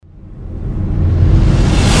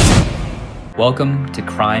Welcome to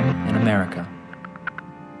Crime in America.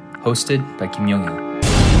 Hosted by Kim Young-il.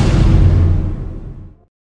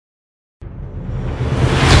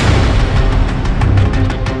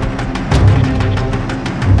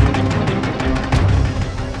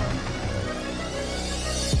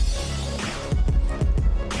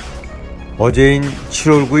 어제인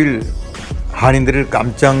 7월 9일 한인들을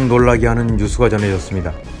깜짝 놀라게 하는 뉴스가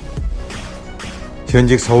전해졌습니다.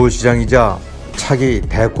 현직 서울시장이자 차기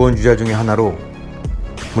대권 주자 중의 하나로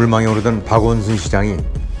물망에 오르던 박원순 시장이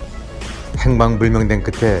행방불명된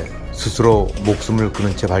끝에 스스로 목숨을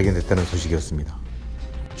끊은 채 발견됐다는 소식이었습니다.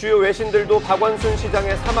 주요 외신들도 박원순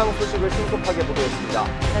시장의 사망 소식을 신속하게 보도했습니다.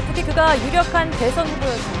 특히 그가 유력한 대선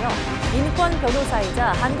후보였으며 인권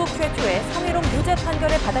변호사이자 한국 최초의 성희롱 유죄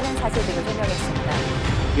판결을 받아낸 사실 등을 설명했습니다.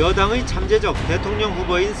 여당의 잠재적 대통령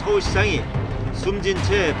후보인 서울시장이 숨진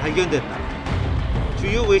채 발견됐다.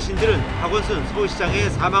 주요 외신들은 박원순 서울시장의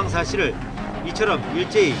사망 사실을 이처럼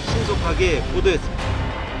일제히 신속하게 보도했습니다.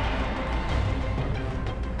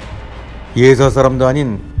 예사 사람도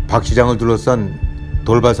아닌 박 시장을 둘러싼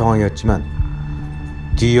돌발 상황이었지만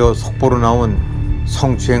뒤이어 속보로 나온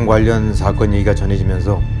성추행 관련 사건 얘기가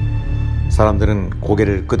전해지면서 사람들은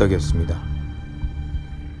고개를 끄덕였습니다.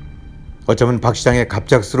 어쩌면 박 시장의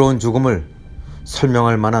갑작스러운 죽음을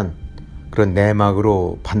설명할 만한 그런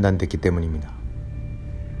내막으로 판단됐기 때문입니다.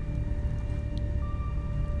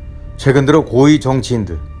 최근 들어 고위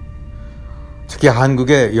정치인들, 특히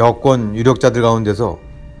한국의 여권 유력자들 가운데서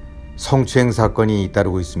성추행 사건이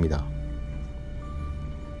잇따르고 있습니다.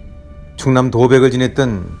 충남 도백을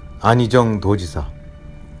지냈던 안희정 도지사,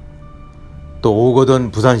 또 오거돈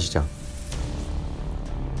부산시장,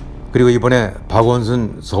 그리고 이번에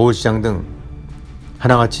박원순 서울시장 등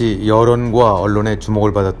하나같이 여론과 언론의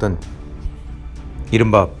주목을 받았던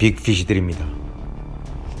이른바 빅피시들입니다.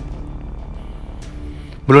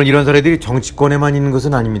 물론 이런 사례들이 정치권에만 있는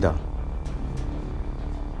것은 아닙니다.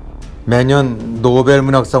 매년 노벨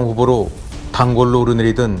문학상 후보로 단골로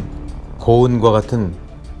오르내리던 고은과 같은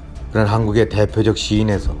그런 한국의 대표적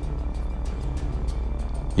시인에서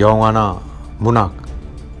영화나 문학,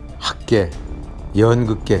 학계,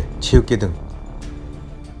 연극계, 체육계 등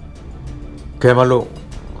그야말로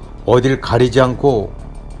어딜 가리지 않고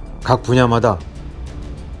각 분야마다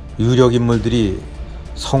유력 인물들이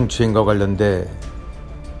성추행과 관련돼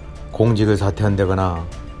공직을 사퇴한다거나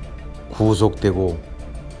구속되고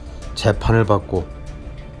재판을 받고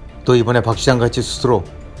또 이번에 박 시장같이 스스로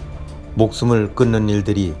목숨을 끊는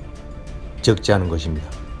일들이 적지 않은 것입니다.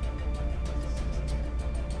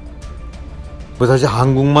 사실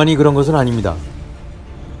한국만이 그런 것은 아닙니다.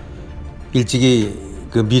 일찍이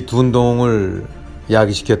그 미투 운동을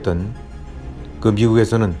야기시켰던 그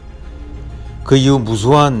미국에서는 그 이후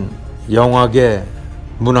무수한 영화계,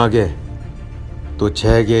 문화계, 또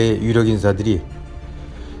재계의 유력 인사들이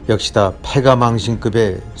역시 다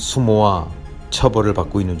패가망신급의 수모와 처벌을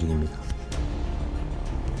받고 있는 중입니다.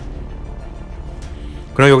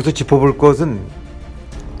 그러나 여기서 짚어볼 것은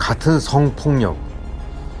같은 성폭력,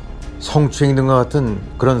 성추행 등과 같은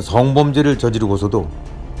그런 성범죄를 저지르고서도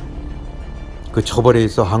그 처벌에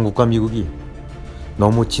있어 한국과 미국이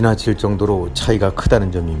너무 지나칠 정도로 차이가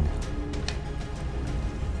크다는 점입니다.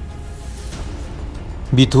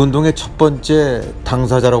 미투 운동의 첫 번째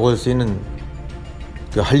당사자라고 할 수 있는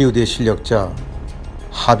그 할리우드의 실력자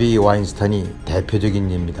하비 와인스타인이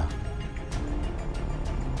대표적인 예입니다.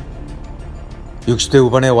 60대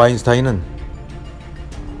후반의 와인스타인은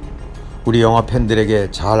우리 영화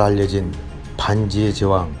팬들에게 잘 알려진 반지의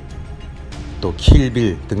제왕, 또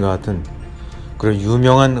킬빌 등과 같은 그런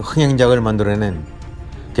유명한 흥행작을 만들어낸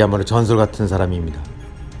그야말로 전설 같은 사람입니다.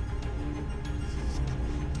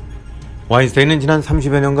 와인스타인은 지난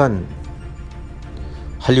 30여 년간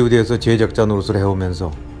할리우드에서 제작자 노릇을 해오면서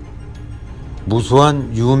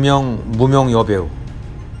무수한 유명, 무명 여배우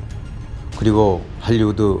그리고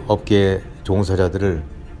할리우드 업계의 종사자들을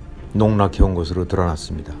농락해온 것으로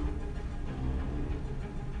드러났습니다.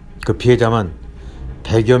 그 피해자만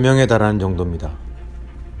 100여 명에 달하는 정도입니다.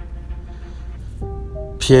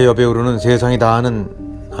 피해 여배우로는 세상이 다 아는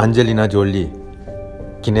안젤리나 졸리,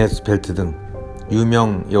 기네스 펠트 등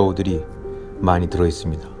유명 여우들이 많이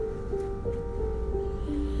들어있습니다.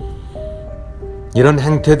 이런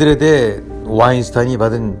행태들에 대해 와인스타인이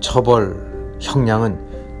받은 처벌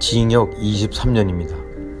형량은 징역 23년입니다.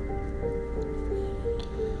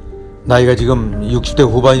 나이가 지금 60대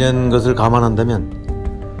후반이라는 것을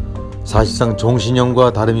감안한다면 사실상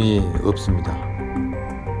종신형과 다름이 없습니다.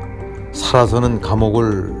 살아서는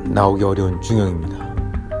감옥을 나오기 어려운 중형입니다.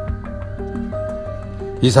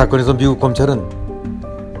 이 사건에서 미국 검찰은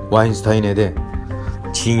와인스타인에 대해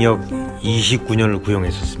징역 29년을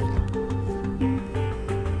구형했었습니다.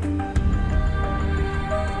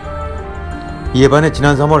 이에 반해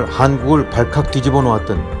지난 3월 한국을 발칵 뒤집어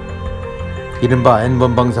놓았던 이른바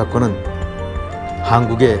N번방 사건은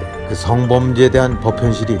한국의 그 성범죄에 대한 법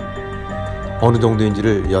현실이 어느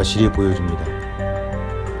정도인지를 여실히 보여줍니다.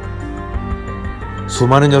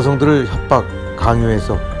 수많은 여성들을 협박,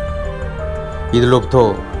 강요해서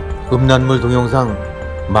이들로부터 음란물 동영상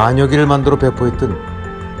만여 개를 만들어 배포했던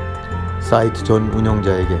사이트 전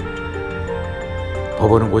운영자에게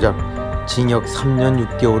법원은 고작 징역 3년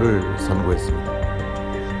 6개월을 선고했습니다.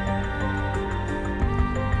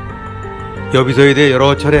 여비서에 대해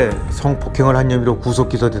여러 차례 성폭행을 한 혐의로 구속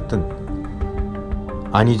기소됐던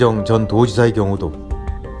안희정 전 도지사의 경우도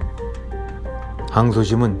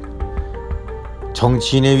항소심은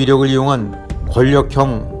정치인의 위력을 이용한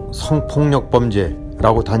권력형 성폭력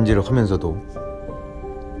범죄라고 단죄를 하면서도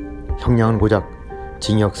형량은 고작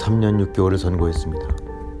징역 3년 6개월을 선고했습니다.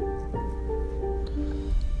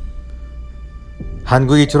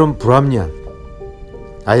 한국이 이처럼 불합리한,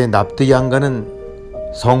 아예 납득이 안 가는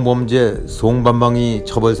성범죄 송반방위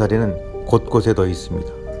처벌 사례는 곳곳에 더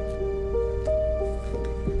있습니다.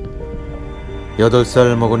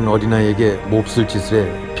 8살 먹은 어린아이에게 몹쓸 짓을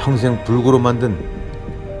해 평생 불구로 만든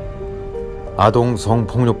아동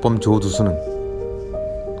성폭력범 조두수는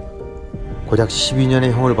고작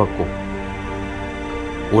 12년의 형을 받고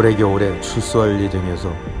올해 겨울에 출소할 예정이어서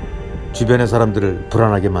주변의 사람들을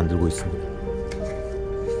불안하게 만들고 있습니다.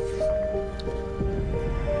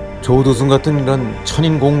 조두순 같은 이런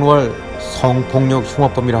천인공노할 성폭력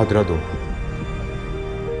흉악범이라 하더라도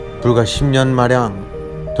불과 10년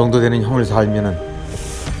마량 정도 되는 형을 살면은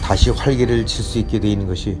다시 활기를 칠 수 있게 되어 있는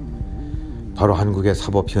것이 바로 한국의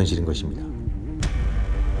사법 현실인 것입니다.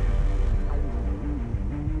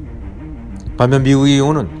 반면 미국의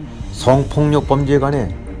경우는 성폭력 범죄에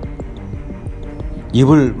관해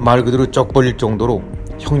입을 말 그대로 쩍 벌릴 정도로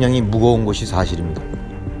형량이 무거운 것이 사실입니다.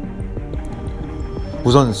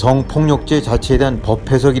 우선 성폭력죄 자체에 대한 법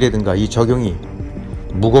해석이라든가 이 적용이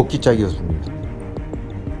무겁기 짝이었습니다.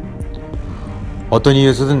 어떤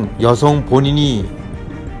이유에서든 여성 본인이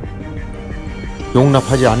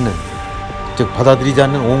용납하지 않는, 즉 받아들이지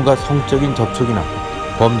않는 온갖 성적인 접촉이나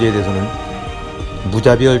범죄에 대해서는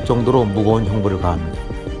무자비할 정도로 무거운 형벌을 가합니다.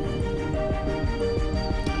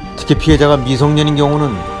 특히 피해자가 미성년인 경우는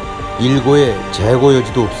일고의 재고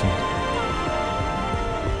여지도 없습니다.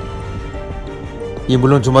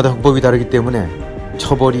 물론 주마다 형법이 다르기 때문에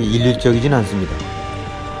처벌이 일률적이진 않습니다.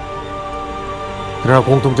 그러나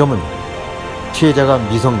공통점은 피해자가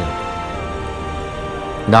미성년,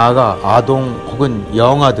 나아가 아동 혹은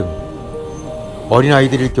영아 등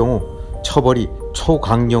어린아이들일 경우 처벌이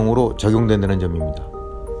초강경으로 적용된다는 점입니다.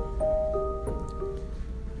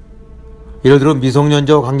 예를 들어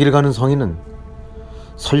미성년자와 관계를 가는 성인은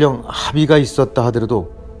설령 합의가 있었다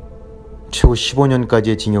하더라도 최고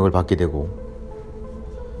 15년까지의 징역을 받게 되고,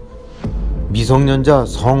 미성년자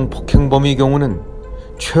성폭행범의 경우는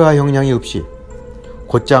최하 형량이 없이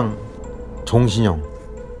곧장 종신형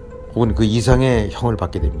혹은 그 이상의 형을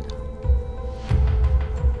받게 됩니다.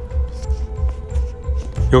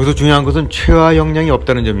 여기서 중요한 것은 최하 형량이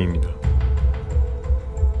없다는 점입니다.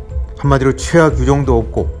 한마디로 최하 규정도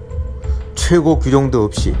없고 최고 규정도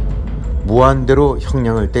없이 무한대로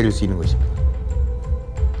형량을 때릴 수 있는 것입니다.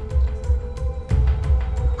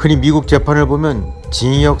 흔히 미국 재판을 보면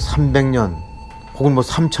징역 300년 혹은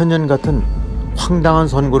 3000년 같은 황당한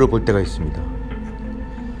선고를 볼 때가 있습니다.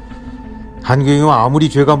 한국의 경우 아무리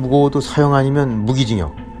죄가 무거워도 사형 아니면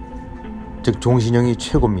무기징역, 즉 종신형이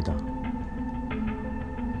최고입니다.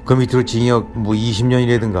 그 밑으로 징역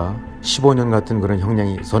 20년이라든가 15년 같은 그런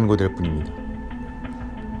형량이 선고될 뿐입니다.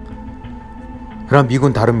 그러나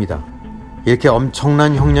미국은 다릅니다. 이렇게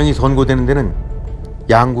엄청난 형량이 선고되는 데는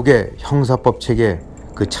양국의 형사법 체계에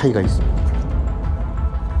그 차이가 있습니다.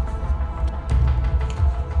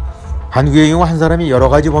 한국의 경우 한 사람이 여러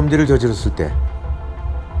가지 범죄를 저질렀을 때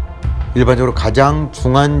일반적으로 가장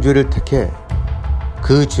중한 죄를 택해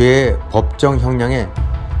그 죄의 법정 형량의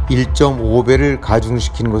 1.5배를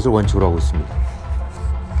가중시키는 것을 원칙으로 하고 있습니다.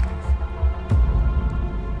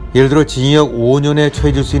 예를 들어 징역 5년에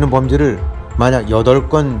처해질 수 있는 범죄를 만약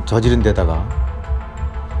 8건 저지른 데다가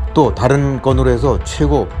또 다른 건으로 해서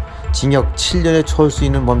최고 징역 7년에 처할 수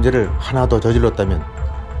있는 범죄를 하나 더 저질렀다면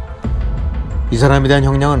이 사람에 대한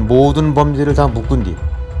형량은 모든 범죄를 다 묶은 뒤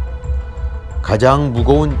가장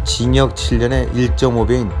무거운 징역 7년의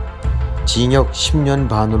 1.5배인 징역 10년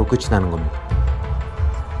반으로 끝이 나는 겁니다.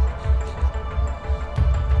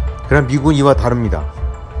 그러나 미국은 이와 다릅니다.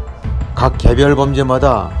 각 개별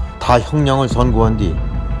범죄마다 다 형량을 선고한 뒤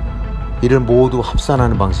이를 모두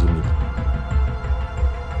합산하는 방식입니다.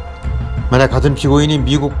 만약 같은 피고인이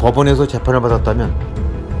미국 법원에서 재판을 받았다면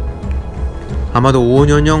아마도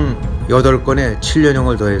 5년형 8건에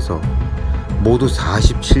 7년형을 더해서 모두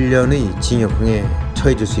 47년의 징역형에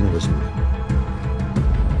처해질 수 있는 것입니다.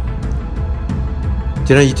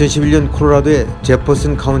 지난 2011년 콜로라도의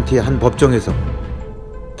제퍼슨 카운티의 한 법정에서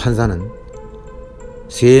판사는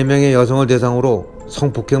 3명의 여성을 대상으로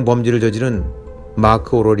성폭행 범죄를 저지른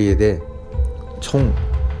마크 오러리에 대해 총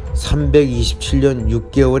 327년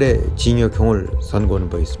 6개월의 징역형을 선고하는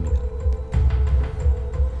바 있습니다.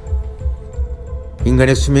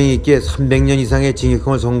 인간의 수명이 있기에 300년 이상의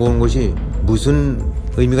징역형을 선고한 것이 무슨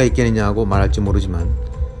의미가 있겠느냐고 말할지 모르지만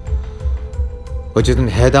어쨌든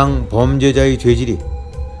해당 범죄자의 죄질이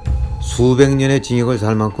수백 년의 징역을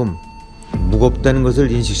살 만큼 무겁다는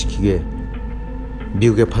것을 인식시키기 위해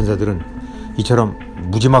미국의 판사들은 이처럼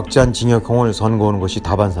무지막지한 징역형을 선고하는 것이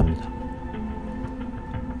다반사입니다.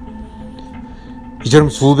 이처럼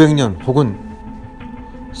수백 년 혹은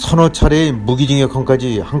서너 차례의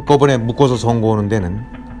무기징역형까지 한꺼번에 묶어서 선고하는 데는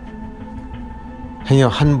행여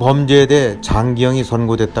한 범죄에 대해 장기형이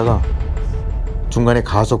선고됐다가 중간에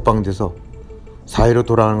가석방돼서 사회로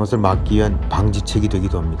돌아가는 것을 막기 위한 방지책이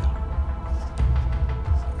되기도 합니다.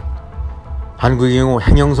 한국의 경우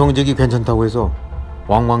행형 성적이 괜찮다고 해서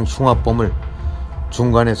왕왕 흉악범을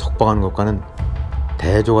중간에 석방하는 것과는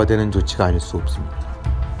대조가 되는 조치가 아닐 수 없습니다.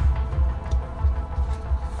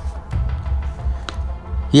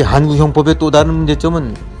 이 한국 형법의 또 다른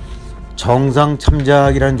문제점은 정상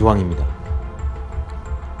참작이라는 조항입니다.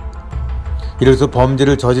 이래서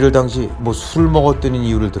범죄를 저지를 당시 술 먹었다는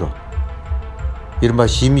이유를 들어 이른바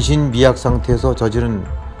심신미약 상태에서 저지른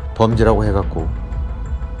범죄라고 해갖고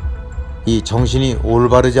이 정신이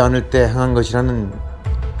올바르지 않을 때 행한 것이라는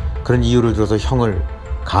그런 이유를 들어서 형을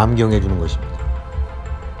감경해 주는 것입니다.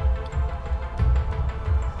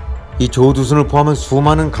 이 조두순을 포함한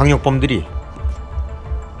수많은 강력범들이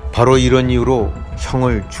바로 이런 이유로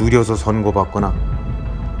형을 줄여서 선고받거나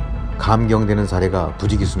감경되는 사례가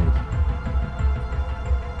부지기수입니다.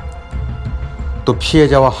 또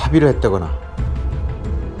피해자와 합의를 했다거나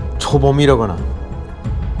초범이라거나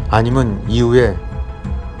아니면 이후에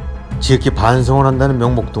지극히 반성을 한다는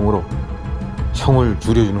명목 등으로 형을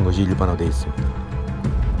줄여주는 것이 일반화되어 있습니다.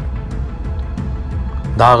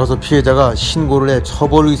 나아가서 피해자가 신고를 해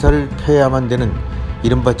처벌 의사를 표해야만 되는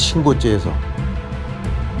이른바 친고죄에서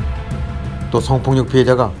또 성폭력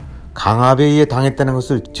피해자가 강압에 의해 당했다는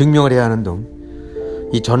것을 증명을 해야 하는 등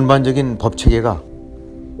이 전반적인 법체계가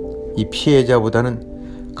이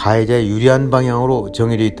피해자보다는 가해자의 유리한 방향으로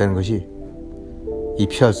정해져 있다는 것이 이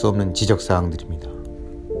피할 수 없는 지적사항들입니다.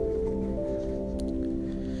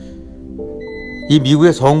 이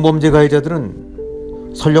미국의 성범죄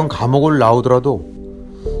가해자들은 설령 감옥을 나오더라도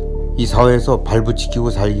이 사회에서 발붙이키고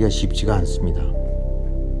살기가 쉽지가 않습니다.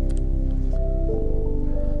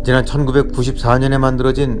 지난 1994년에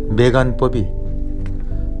만들어진 메간법이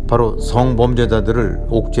바로 성범죄자들을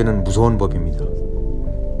옥죄는 무서운 법입니다.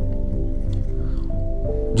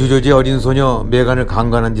 뉴저지 어린 소녀 메간을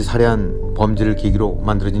강간한 뒤 살해한 범죄를 계기로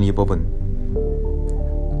만들어진 이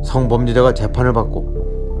법은 성범죄자가 재판을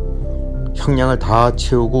받고 형량을 다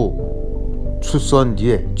채우고 출소한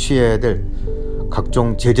뒤에 취해야 될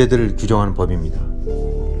각종 제재들을 규정하는 법입니다.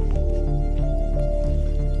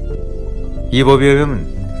 이 법에 의하면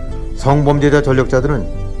성범죄자 전력자들은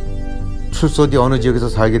출소 뒤 어느 지역에서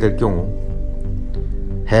살게 될 경우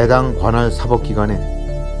해당 관할 사법기관에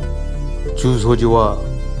주소지와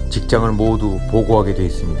직장을 모두 보고하게 되어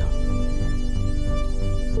있습니다.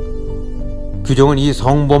 규정은 이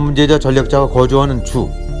성범죄자 전력자가 거주하는 주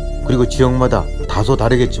그리고 지역마다 다소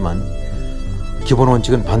다르겠지만 기본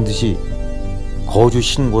원칙은 반드시 거주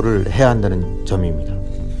신고를 해야 한다는 점입니다.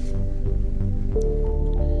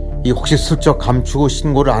 이 혹시 슬쩍 감추고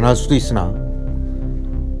신고를 안 할 수도 있으나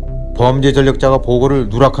범죄 전력자가 보고를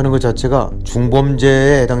누락하는 것 자체가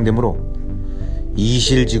중범죄에 해당되므로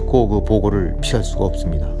이실직고 그 보고를 피할 수가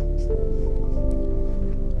없습니다.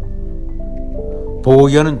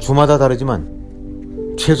 보호기간은 주마다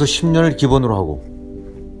다르지만 최소 10년을 기본으로 하고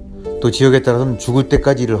또 지역에 따라서는 죽을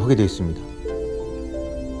때까지 일을 하게 되어 있습니다.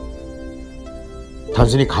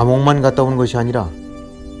 단순히 감옥만 갔다 오는 것이 아니라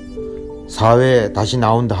사회에 다시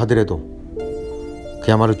나온다 하더라도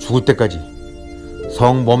그야말로 죽을 때까지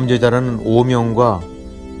성범죄자라는 오명과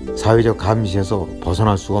사회적 감시에서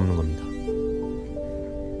벗어날 수가 없는 겁니다.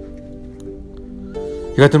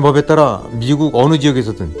 이 같은 법에 따라 미국 어느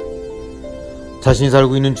지역에서든 자신이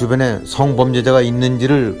살고 있는 주변에 성범죄자가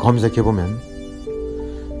있는지를 검색해보면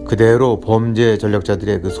그대로 범죄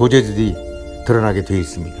전력자들의 그 소재들이 드러나게 되어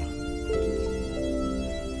있습니다.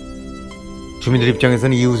 주민들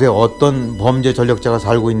입장에서는 이웃에 어떤 범죄 전력자가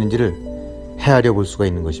살고 있는지를 헤아려 볼 수가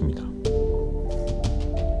있는 것입니다.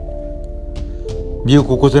 미국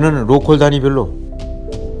곳곳에는 로컬 단위별로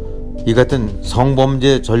이 같은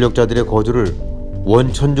성범죄 전력자들의 거주를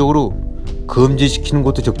원천적으로 금지시키는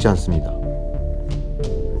곳도 적지 않습니다.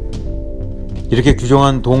 이렇게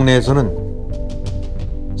규정한 동네에서는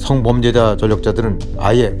성범죄자 전력자들은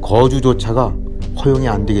아예 거주조차가 허용이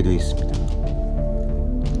안 되게 되어 있습니다.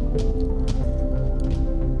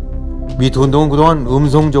 미투 운동은 그동안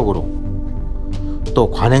음성적으로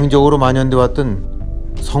또 관행적으로 만연돼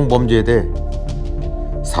왔던 성범죄에 대해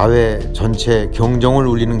사회 전체 경종을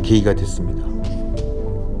울리는 계기가 됐습니다.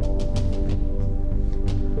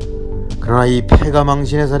 그러나 이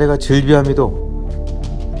패가망신의 사례가 즐비함에도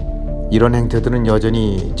이런 행태들은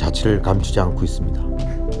여전히 자취를 감추지 않고 있습니다.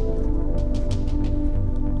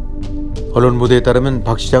 언론 보도에 따르면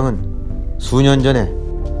박 시장은 수년 전에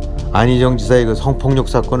안희정 지사의 그 성폭력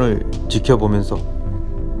사건을 지켜보면서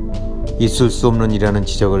있을 수 없는 일이라는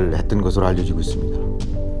지적을 했던 것으로 알려지고 있습니다.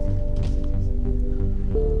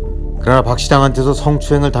 그러나 박 시장한테서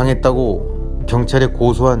성추행을 당했다고 경찰에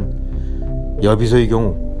고소한 여비소의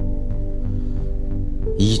경우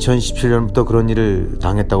 2017년부터 그런 일을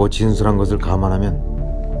당했다고 진술한 것을 감안하면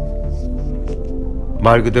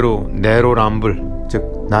말 그대로 내로남불,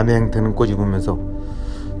 즉 남의 행태는 꼬집으면서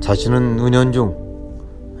자신은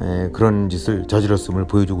은연중 그런 짓을 저질렀음을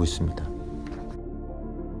보여주고 있습니다.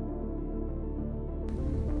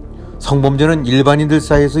 성범죄는 일반인들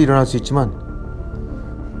사이에서 일어날 수 있지만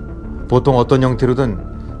보통 어떤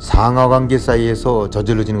형태로든 상하관계 사이에서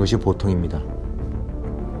저질러지는 것이 보통입니다.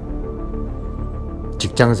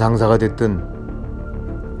 직장 상사가 됐든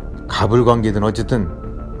가불관계든 어쨌든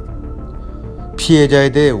피해자에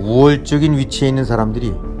대해 우월적인 위치에 있는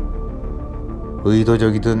사람들이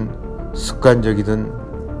의도적이든 습관적이든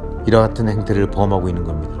이와 같은 행태를 범하고 있는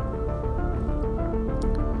겁니다.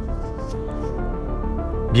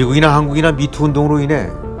 미국이나 한국이나 미투 운동으로 인해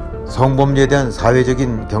성범죄에 대한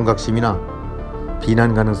사회적인 경각심이나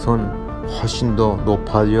비난 가능성은 훨씬 더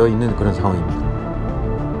높아져 있는 그런 상황입니다.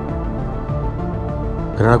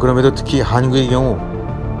 그러나 그럼에도 특히 한국의 경우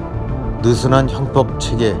느슨한 형법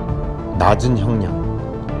체계, 낮은 형량,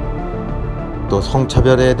 또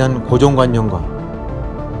성차별에 대한 고정관념과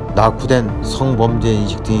낙후된 성범죄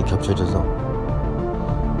인식 등이 겹쳐져서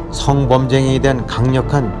성범죄에 대한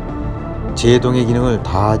강력한 제동의 기능을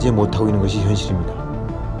다하지 못하고 있는 것이 현실입니다.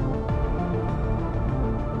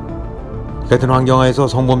 같은 환경하에서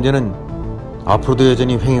성범죄는 앞으로도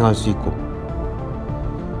여전히 횡행할 수 있고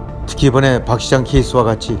특히 이번에 박 시장 케이스와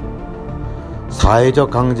같이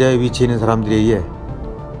사회적 강자의 위치에 있는 사람들에 의해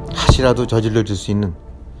하시라도 저질러질 수 있는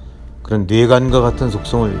그런 뇌관과 같은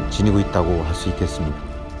속성을 지니고 있다고 할 수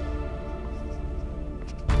있겠습니다.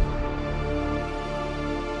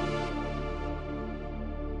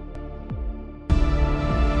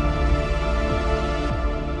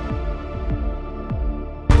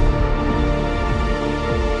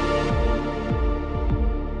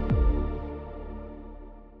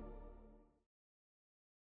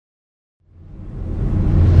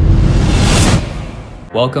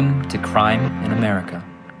 Welcome to Crime in America,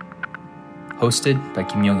 hosted by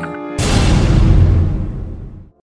Kim Young-il.